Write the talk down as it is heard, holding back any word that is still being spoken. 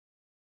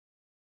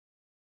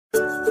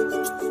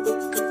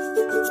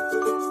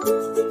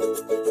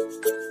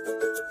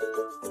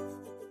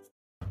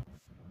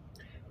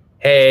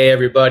Hey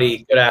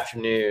everybody, good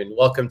afternoon.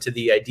 Welcome to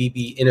the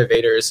IDB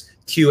Innovators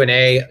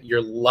Q&A,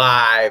 your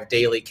live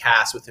daily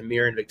cast with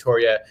Amir and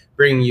Victoria,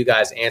 bringing you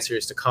guys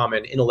answers to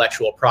common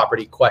intellectual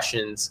property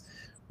questions.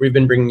 We've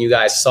been bringing you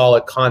guys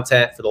solid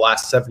content for the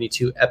last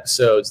 72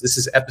 episodes. This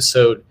is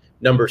episode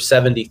number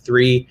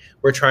 73.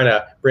 We're trying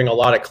to bring a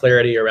lot of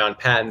clarity around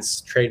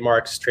patents,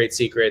 trademarks, trade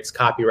secrets,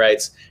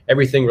 copyrights,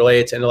 everything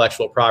related to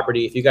intellectual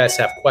property. If you guys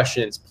have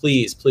questions,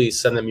 please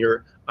send them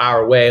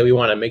our way. We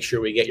want to make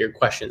sure we get your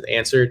questions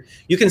answered.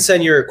 You can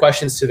send your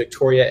questions to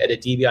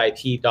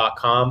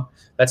victoria@adbip.com.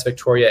 That's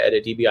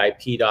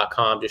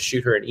victoria@adbip.com. Just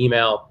shoot her an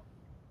email.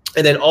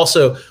 And then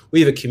also, we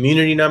have a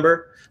community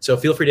number. So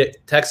feel free to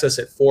text us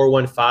at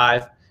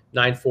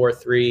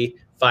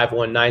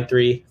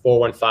 415-943-5193,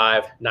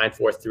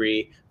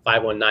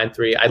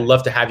 415-943-5193. I'd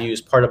love to have you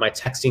as part of my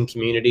texting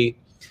community.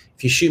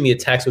 If you shoot me a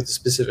text with a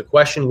specific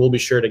question, we'll be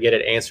sure to get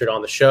it answered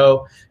on the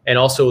show. And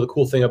also the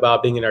cool thing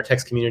about being in our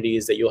text community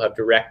is that you'll have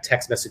direct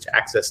text message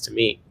access to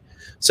me.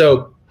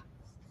 So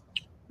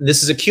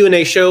this is a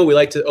Q&A show. We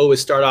like to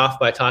always start off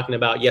by talking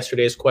about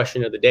yesterday's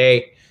question of the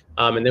day.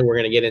 And then we're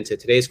going to get into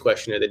today's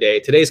question of the day.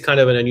 Today's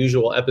kind of an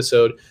unusual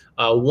episode.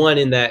 One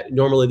in that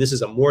normally this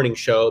is a morning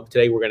show.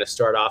 Today we're going to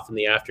start off in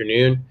the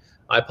afternoon.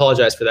 I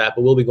apologize for that,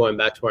 but we'll be going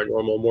back to our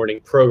normal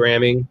morning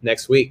programming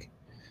next week.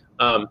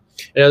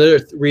 Another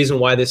reason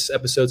why this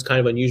episode's kind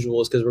of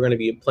unusual is because we're going to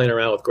be playing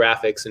around with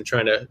graphics and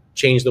trying to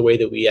change the way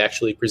that we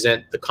actually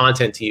present the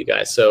content to you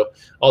guys. So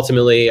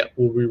ultimately,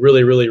 what we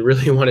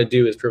really want to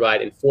do is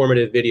provide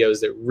informative videos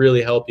that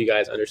really help you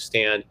guys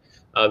understand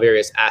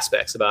various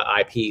aspects about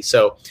IP.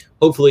 So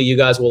hopefully you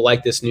guys will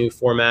like this new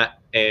format,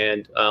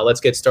 and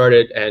let's get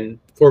started. And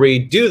before we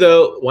do,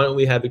 though, why don't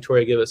we have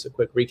Victoria give us a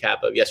quick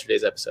recap of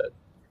yesterday's episode?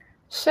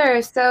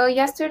 Sure. So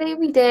yesterday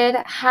we did,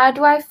 how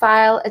do I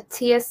file a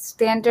TS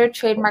standard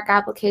trademark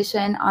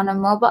application on a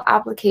mobile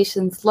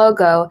application's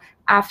logo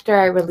after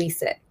I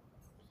release it?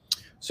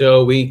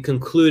 So we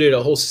concluded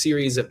a whole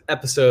series of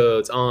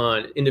episodes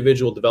on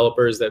individual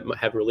developers that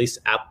have released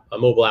a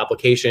mobile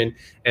application,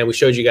 and we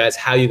showed you guys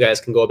how you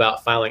guys can go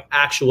about filing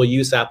actual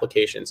use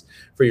applications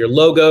for your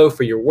logo,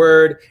 for your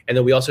word, and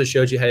then we also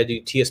showed you how to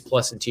do TS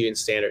Plus and TS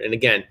Standard. And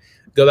again,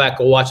 go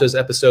watch those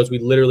episodes. We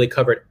literally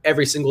covered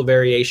every single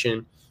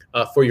variation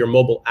for your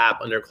mobile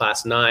app under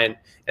Class 9.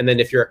 And then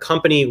if you're a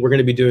company, we're going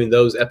to be doing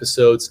those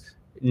episodes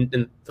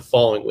in the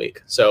following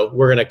week. So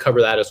we're going to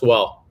cover that as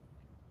well.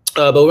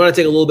 But we're going to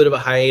take a little bit of a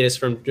hiatus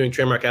from doing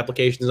trademark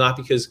applications, not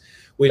because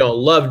we don't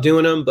love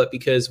doing them, but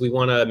because we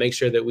want to make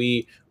sure that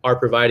we are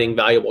providing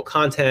valuable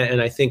content.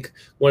 And I think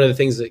one of the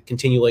things that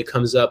continually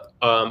comes up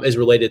is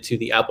related to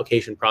the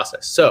application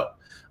process. So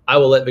I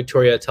will let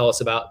Victoria tell us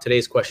about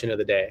today's question of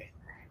the day.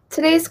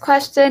 Today's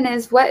question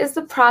is, what is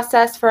the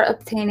process for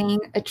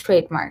obtaining a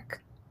trademark?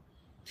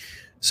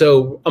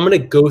 So I'm going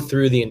to go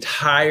through the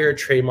entire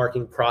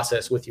trademarking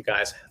process with you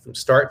guys from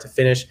start to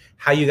finish,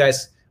 how you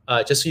guys,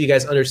 just so you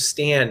guys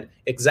understand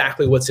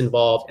exactly what's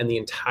involved and the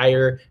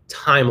entire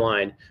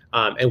timeline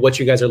and what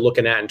you guys are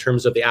looking at in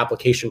terms of the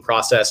application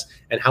process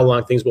and how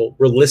long things will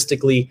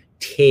realistically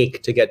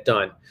take to get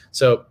done.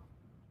 So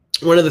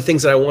one of the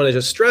things that I want to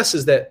just stress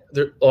is that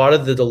a lot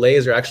of the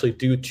delays are actually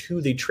due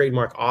to the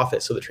trademark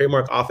office. So the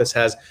trademark office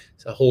has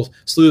a whole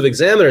slew of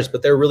examiners,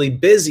 but they're really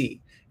busy.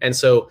 And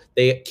so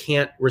they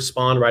can't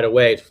respond right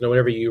away.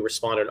 Whenever you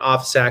respond to an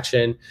office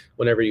action,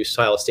 whenever you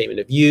file a statement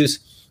of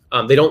use,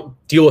 they don't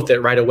deal with it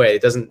right away.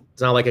 It's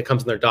not like it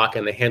comes in their docket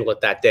and they handle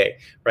it that day,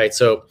 right?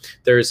 So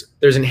there's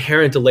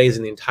inherent delays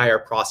in the entire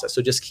process.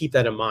 So just keep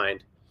that in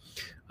mind.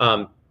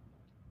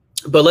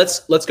 But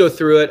let's go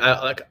through it.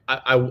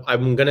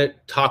 I'm going to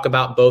talk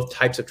about both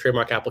types of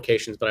trademark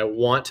applications, but I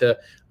want to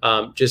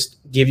just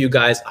give you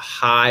guys a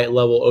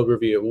high-level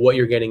overview of what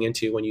you're getting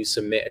into when you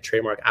submit a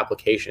trademark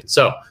application.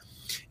 So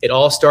it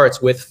all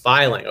starts with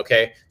filing,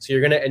 okay? So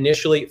you're going to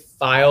initially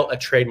file a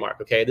trademark,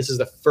 okay? This is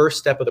the first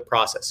step of the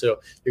process. So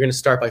you're going to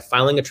start by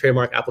filing a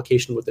trademark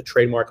application with the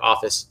trademark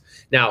office.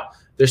 Now,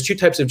 there's two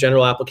types of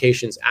general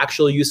applications,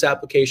 actual use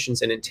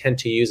applications and intent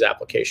to use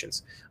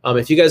applications.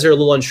 If you guys are a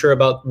little unsure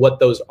about what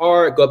those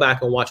are, go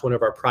back and watch one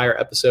of our prior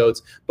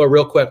episodes. But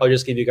real quick, I'll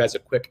just give you guys a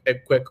quick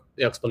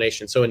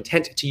explanation. So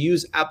intent to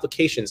use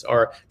applications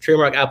are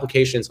trademark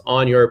applications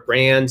on your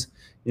brand,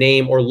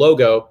 name, or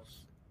logo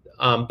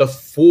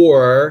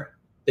before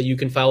that you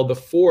can file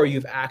before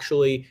you've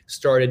actually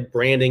started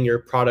branding your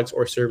products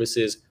or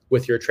services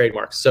with your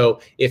trademarks. So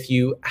if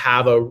you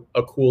have a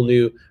cool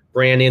new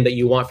brand name that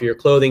you want for your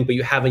clothing, but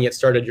you haven't yet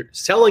started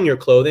selling your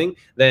clothing,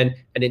 then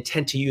an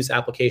intent to use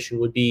application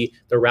would be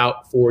the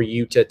route for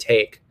you to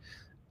take.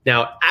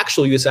 Now,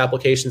 actual use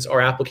applications are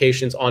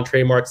applications on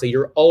trademarks that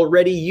you're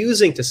already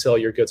using to sell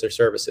your goods or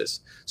services.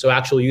 So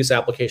actual use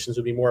applications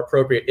would be more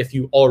appropriate if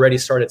you already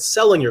started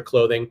selling your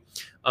clothing,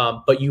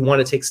 but you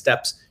want to take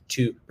steps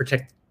to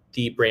protect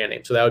the brand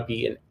name. So that would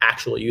be an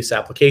actual use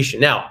application.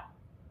 Now,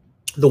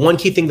 the one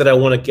key thing that I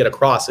want to get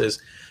across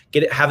is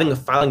having a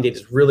filing date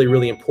is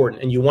really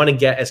important, and you want to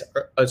get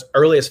as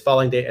early as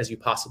filing date as you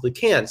possibly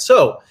can.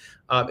 So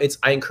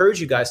I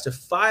encourage you guys to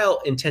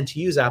file intent to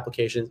use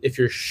applications if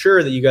you're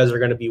sure that you guys are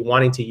going to be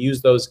wanting to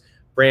use those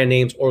brand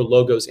names or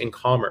logos in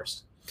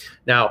commerce.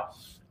 Now,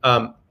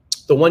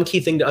 the one key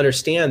thing to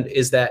understand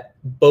is that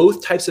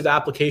both types of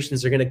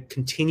applications are going to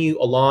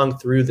continue along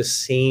through the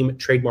same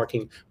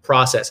trademarking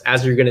process,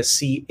 as you're going to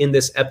see in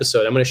this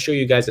episode. I'm going to show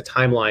you guys a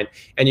timeline,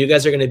 and you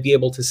guys are going to be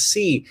able to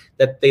see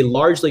that they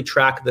largely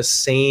track the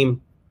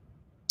same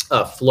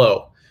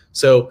flow.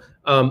 So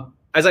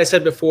as I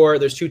said before,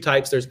 there's two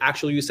types. There's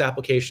actual use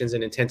applications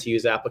and intent to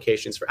use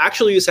applications. For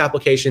actual use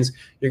applications,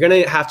 you're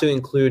going to have to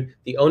include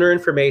the owner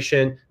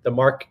information, the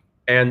mark,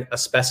 and a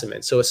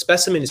specimen. So a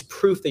specimen is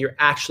proof that you're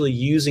actually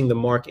using the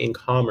mark in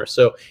commerce.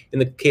 So in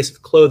the case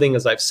of clothing,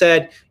 as I've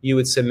said, you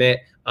would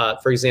submit,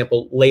 for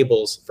example,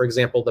 labels, for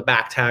example, the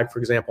back tag, for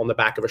example, on the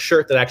back of a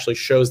shirt that actually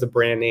shows the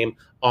brand name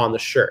on the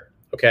shirt.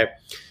 Okay.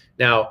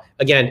 Now,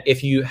 again,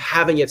 if you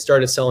haven't yet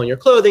started selling your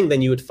clothing,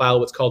 then you would file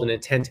what's called an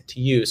intent to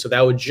use. So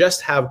that would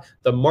just have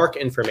the mark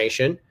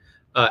information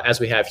as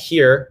we have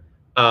here,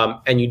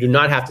 and you do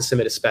not have to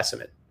submit a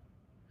specimen.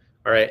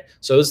 All right,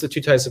 so those are the two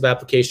types of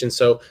applications.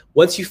 So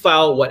once you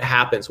file, what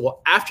happens?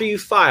 Well, after you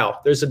file,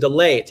 there's a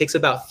delay. It takes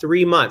about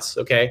 3 months,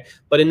 okay?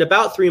 But in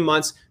about 3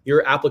 months,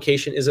 your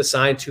application is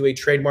assigned to a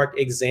trademark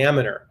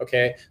examiner,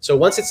 okay? So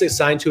once it's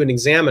assigned to an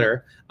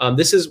examiner,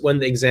 this is when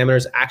the examiner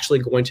is actually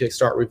going to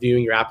start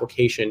reviewing your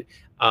application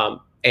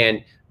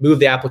and move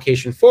the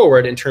application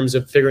forward in terms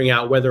of figuring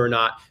out whether or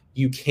not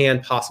you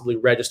can possibly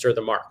register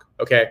the mark,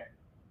 okay?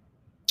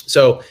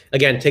 So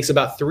again, it takes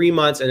about 3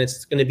 months, and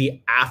it's going to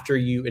be after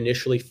you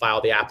initially file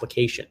the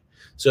application.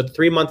 So at the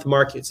 3-month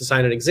mark, it's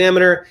assigned an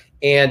examiner,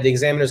 and the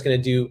examiner is going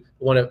to do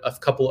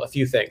a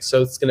few things.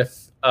 So it's going to,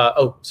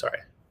 oh, sorry,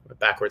 went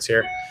backwards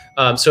here.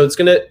 So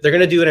they're going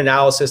to do an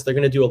analysis. They're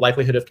going to do a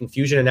likelihood of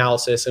confusion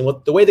analysis, and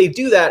the way they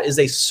do that is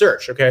they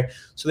search. Okay,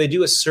 so they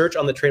do a search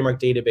on the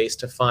trademark database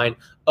to find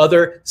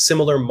other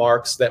similar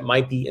marks that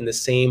might be in the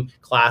same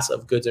class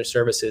of goods or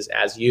services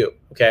as you.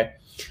 Okay.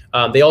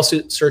 They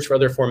also search for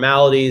other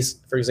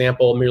formalities, for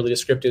example, merely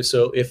descriptive.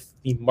 So if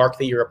the mark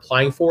that you're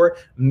applying for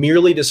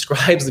merely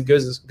describes the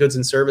goods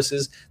and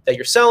services that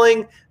you're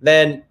selling,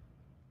 then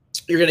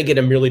you're going to get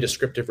a merely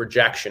descriptive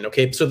rejection.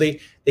 Okay, so they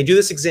do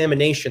this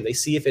examination. They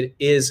see if it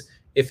is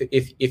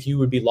if you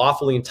would be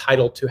lawfully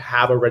entitled to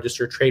have a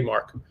registered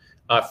trademark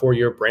for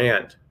your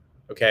brand.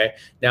 Okay.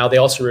 Now they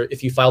also,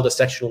 if you filed a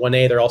Section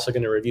 1A, they're also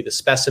going to review the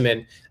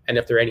specimen, and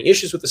if there are any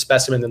issues with the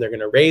specimen, then they're going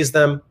to raise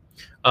them.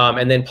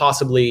 And then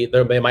possibly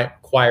they might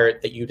require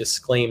that you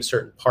disclaim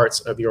certain parts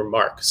of your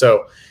mark.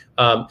 So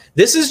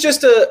this is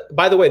just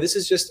by the way, this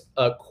is just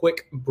a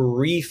quick,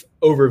 brief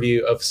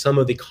overview of some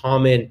of the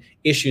common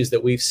issues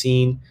that we've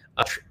seen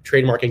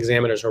trademark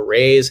examiners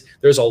raise.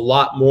 There's a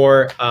lot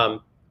more,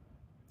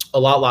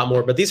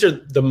 but these are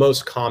the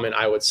most common,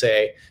 I would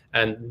say,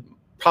 and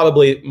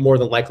probably more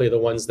than likely the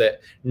ones that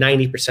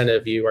 90%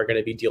 of you are going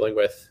to be dealing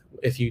with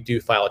if you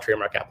do file a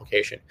trademark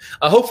application.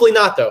 Hopefully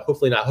not, though.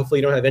 Hopefully not. Hopefully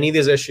you don't have any of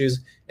these issues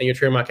and your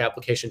trademark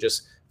application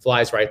just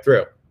flies right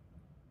through.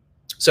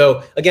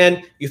 So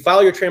again, you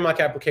file your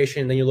trademark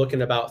application, then you're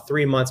looking about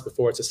 3 months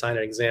before it's assigned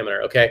an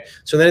examiner. Okay,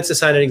 so then it's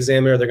assigned an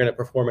examiner. They're going to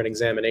perform an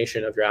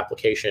examination of your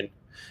application,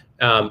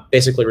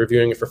 basically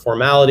reviewing it for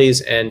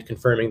formalities and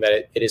confirming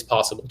that it is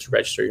possible to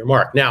register your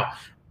mark. Now,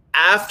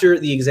 after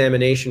the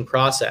examination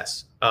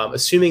process,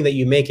 assuming that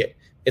you make it,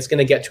 it's going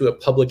to get to a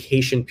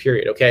publication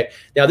period. Okay.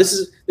 Now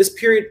this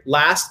period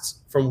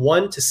lasts from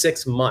 1 to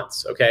 6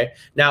 months. Okay.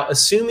 Now,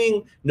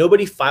 assuming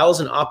nobody files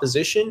an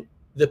opposition,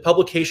 the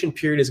publication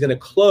period is going to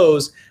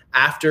close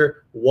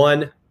after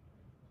 1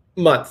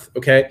 month.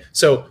 Okay.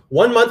 So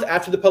 1 month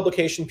after the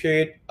publication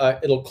period,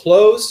 it'll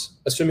close,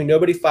 assuming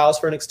nobody files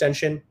for an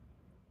extension.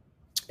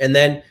 And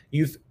then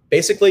you've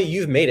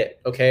made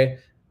it. Okay.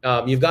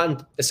 You've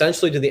gotten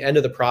essentially to the end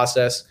of the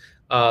process.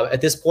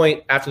 At this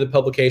point, after the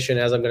publication,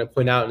 as I'm going to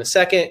point out in a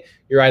second,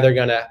 you're either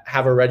going to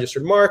have a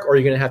registered mark or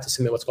you're going to have to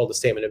submit what's called a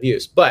statement of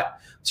use. But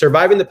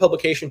surviving the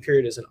publication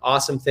period is an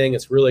awesome thing.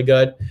 It's really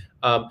good.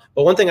 But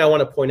one thing I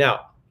want to point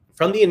out,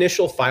 from the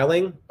initial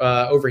filing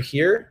over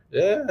here,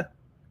 to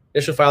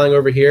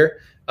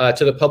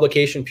the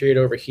publication period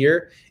over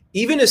here,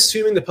 even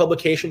assuming the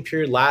publication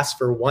period lasts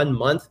for 1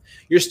 month,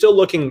 you're still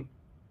looking,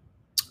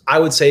 I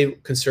would say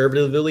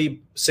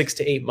conservatively, 6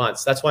 to 8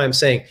 months. That's why I'm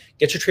saying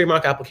get your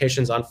trademark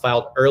applications on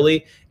file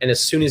early and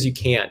as soon as you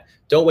can.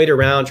 Don't wait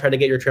around. Try to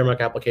get your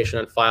trademark application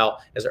on file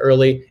as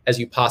early as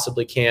you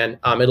possibly can.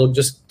 It'll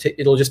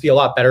just be a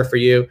lot better for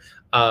you,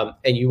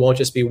 and you won't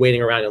just be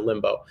waiting around in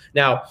limbo.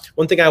 Now,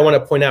 one thing I want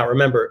to point out: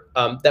 remember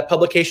that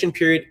publication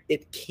period.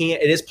 It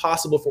is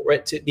possible for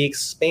it to be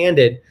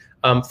expanded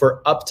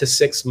for up to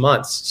 6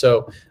 months.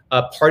 So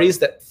parties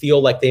that feel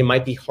like they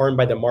might be harmed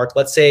by the mark,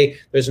 let's say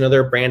there's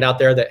another brand out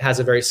there that has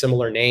a very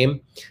similar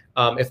name.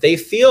 If they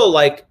feel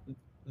like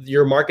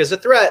your mark is a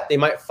threat, they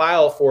might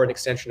file for an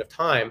extension of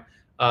time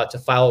to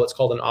file what's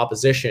called an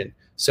opposition.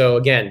 So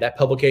again, that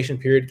publication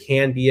period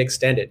can be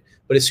extended.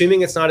 But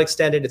assuming it's not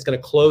extended, it's going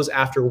to close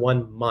after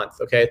 1 month.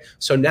 Okay.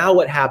 So now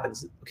what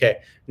happens?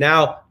 Okay.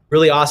 Now,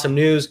 really awesome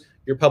news.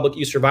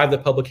 you survive the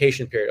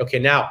publication period. Okay,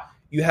 now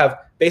you have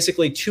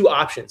basically two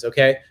options.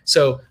 Okay,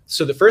 so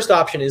the first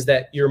option is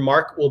that your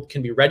mark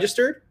can be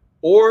registered,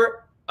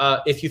 or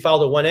if you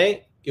filed a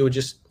 1A, it would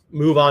just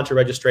move on to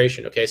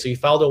registration. Okay, so you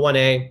filed a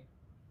 1A.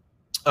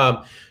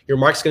 Your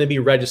mark's going to be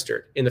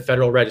registered in the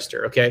Federal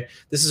Register. Okay,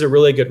 this is a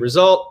really good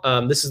result.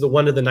 This is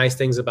one of the nice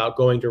things about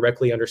going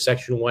directly under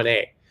Section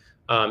 1A,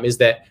 is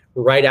that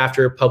right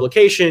after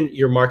publication,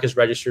 your mark is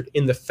registered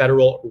in the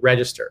Federal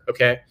Register.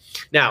 Okay,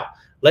 now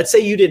let's say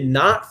you did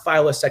not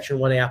file a Section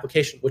 1A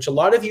application, which a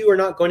lot of you are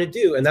not going to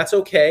do, and that's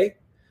okay.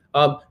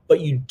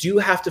 But you do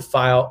have to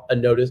file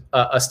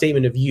a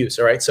statement of use.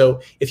 All right,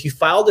 so if you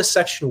filed a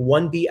Section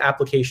 1B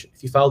application,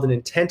 if you filed an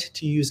intent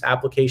to use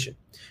application,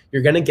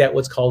 you're going to get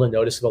what's called a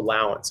notice of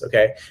allowance.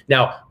 Okay,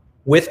 now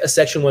with a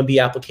Section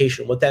 1B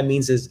application, what that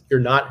means is you're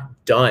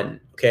not done.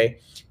 Okay,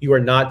 you are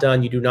not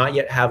done. You do not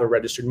yet have a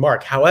registered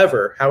mark.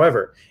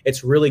 However,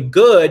 it's really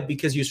good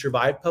because you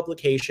survived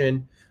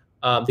publication.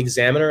 The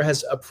examiner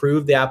has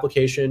approved the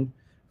application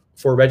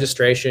for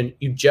registration.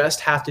 You just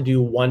have to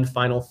do one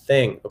final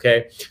thing.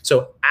 Okay,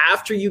 so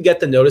after you get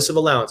the notice of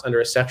allowance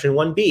under a Section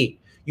 1B,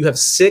 you have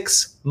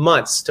 6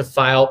 months to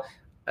file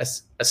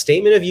a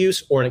statement of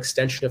use or an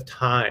extension of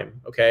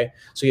time. Okay,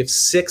 so you have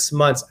 6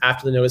 months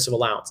after the notice of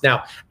allowance.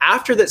 Now,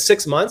 after that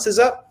 6 months is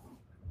up,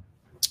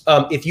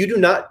 if you do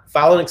not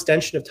file an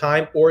extension of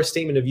time or a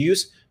statement of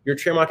use, your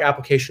trademark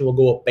application will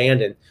go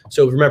abandoned.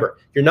 So remember,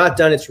 you're not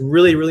done. It's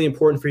really, really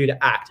important for you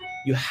to act.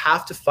 You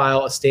have to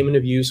file a statement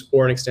of use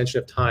or an extension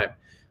of time.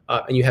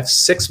 And you have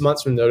 6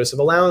 months from the notice of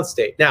allowance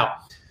date. Now,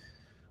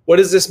 what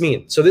does this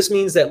mean? So this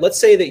means that let's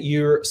say that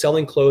you're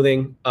selling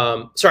clothing,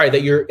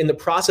 that you're in the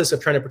process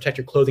of trying to protect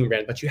your clothing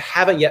brand, but you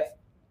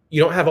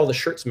don't have all the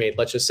shirts made,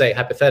 let's just say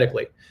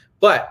hypothetically,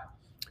 but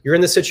you're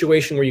in the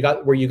situation where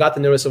you got the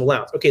notice of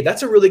allowance. Okay,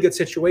 that's a really good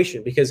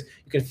situation because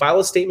you can file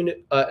a statement,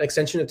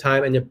 extension of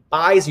time, and it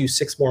buys you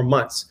 6 more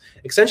months.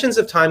 Extensions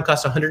of time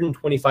cost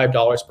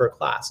 $125 per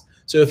class.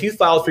 So if you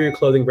filed for your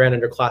clothing brand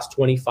under class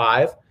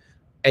 25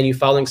 and you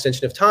filed an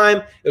extension of time,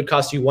 it would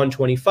cost you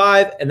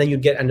 $125, and then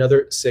you'd get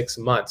another 6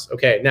 months.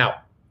 Okay, now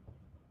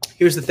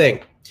here's the thing.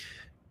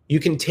 You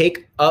can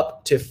take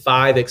up to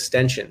 5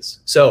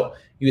 extensions. So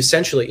you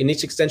essentially, and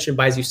each extension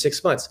buys you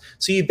 6 months.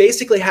 So you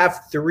basically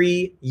have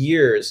 3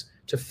 years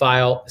to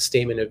file a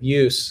statement of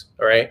use,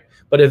 all right?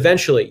 But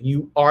eventually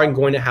you are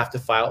going to have to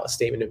file a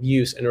statement of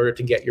use in order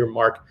to get your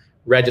mark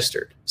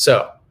registered.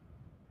 So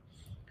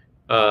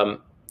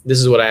this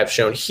is what I have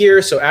shown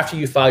here. So after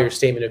you file your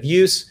statement of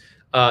use,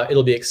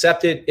 it'll be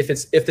accepted. If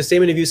the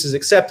statement of use is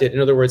accepted, in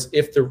other words,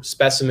 if the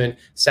specimen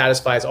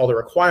satisfies all the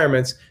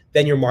requirements,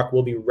 then your mark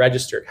will be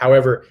registered.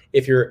 However,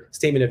 if your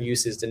statement of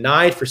use is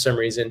denied for some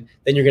reason,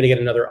 then you're going to get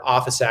another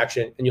office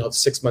action and you'll have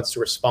 6 months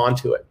to respond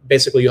to it.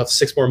 Basically, you'll have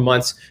 6 more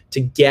months to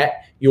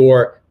get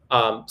your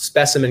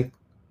specimen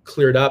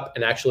cleared up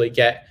and actually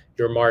get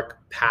your mark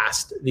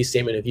past the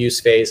statement of use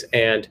phase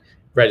and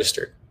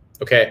registered.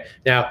 Okay,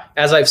 now,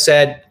 as I've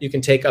said, you can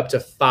take up to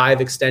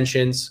 5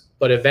 extensions,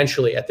 but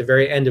eventually at the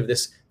very end of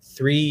this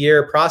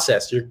 3-year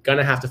process, you're going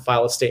to have to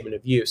file a statement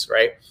of use,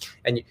 right?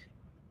 And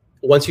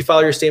once you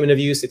file your statement of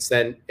use, it's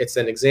then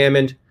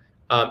examined,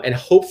 and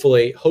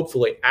hopefully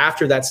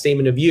after that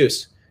statement of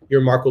use,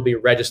 your mark will be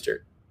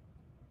registered.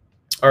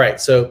 All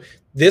right, so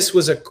this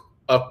was a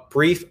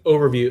brief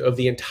overview of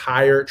the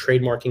entire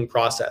trademarking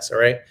process. All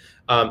right,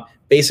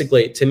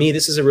 basically, to me,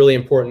 this is a really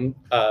important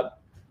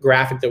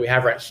graphic that we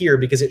have right here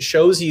because it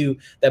shows you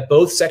that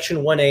both Section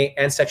 1A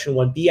and Section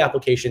 1B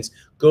applications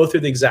go through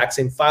the exact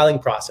same filing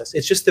process.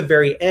 It's just the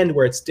very end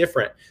where it's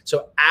different.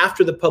 So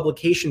after the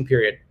publication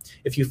period,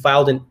 if you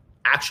filed an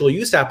actual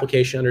use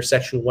application under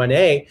Section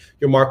 1A,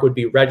 your mark would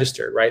be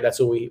registered, right? That's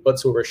what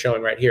we're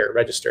showing right here,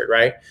 registered,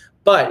 right?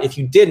 But if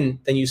you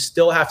didn't, then you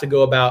still have to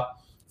go about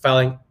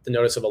filing the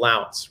notice of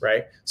allowance,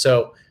 right?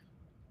 So,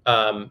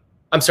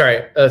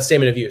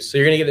 statement of use. So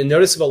you're going to get a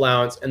notice of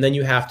allowance, and then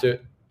you have to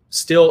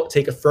still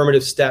take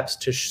affirmative steps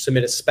to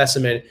submit a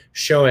specimen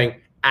showing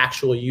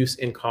actual use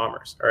in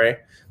commerce, all right?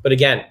 But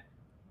again,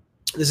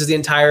 this is the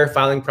entire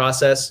filing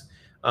process.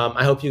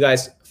 I hope you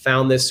guys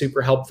found this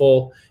super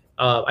helpful.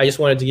 I just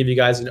wanted to give you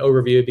guys an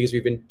overview because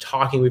we've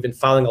been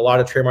filing a lot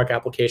of trademark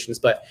applications,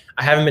 but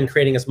I haven't been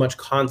creating as much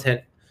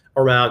content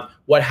around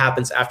what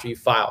happens after you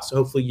file. So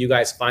hopefully you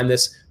guys find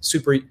this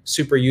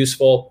super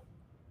useful.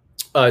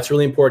 It's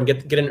really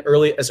important. Get an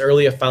as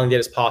early a filing date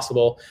as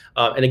possible.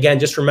 And again,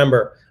 just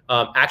remember,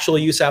 actual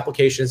use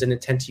applications and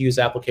intent to use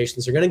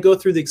applications are going to go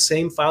through the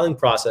same filing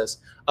process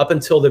up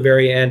until the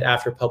very end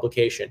after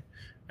publication.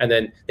 And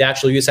then the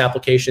actual use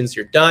applications,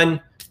 you're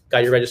done,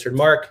 got your registered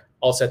mark,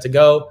 all set to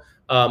go.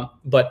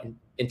 But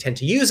intent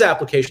to use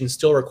applications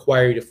still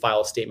require you to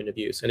file a statement of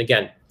use. And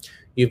again,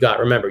 you've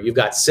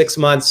got 6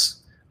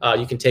 months.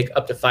 You can take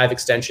up to 5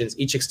 extensions.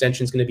 Each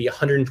extension is going to be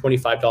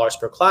 $125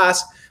 per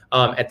class.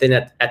 And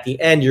then at the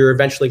end, you're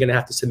eventually going to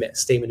have to submit a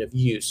statement of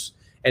use.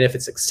 And if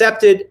it's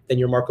accepted, then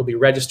your mark will be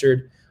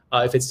registered.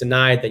 If it's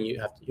denied, then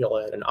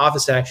you'll have an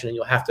office action, and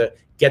you'll have to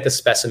get the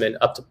specimen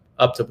up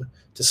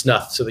to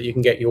snuff so that you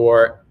can get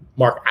your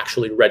mark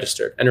actually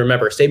registered. And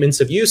remember, statements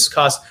of use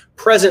cost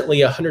presently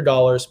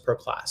 $100 per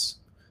class.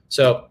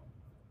 So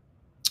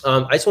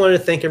I just wanted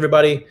to thank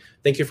everybody.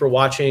 Thank you for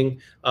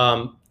watching.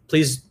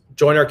 Please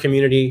join our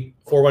community,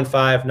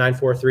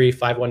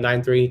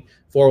 415-943-5193,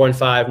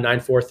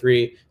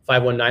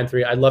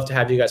 415-943-5193. I'd love to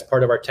have you guys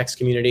part of our text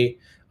community.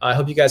 I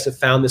hope you guys have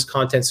found this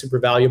content super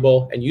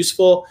valuable and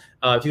useful.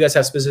 If you guys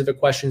have specific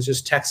questions,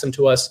 just text them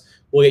to us.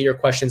 We'll get your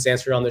questions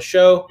answered on the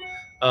show.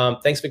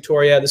 Thanks,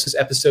 Victoria. This is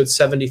episode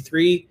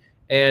 73,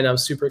 and I'm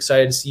super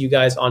excited to see you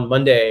guys on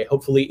Monday,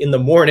 hopefully in the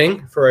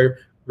morning for our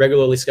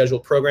regularly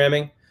scheduled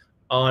programming.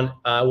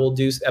 We'll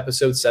do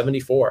episode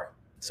 74.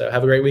 So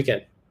have a great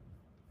weekend.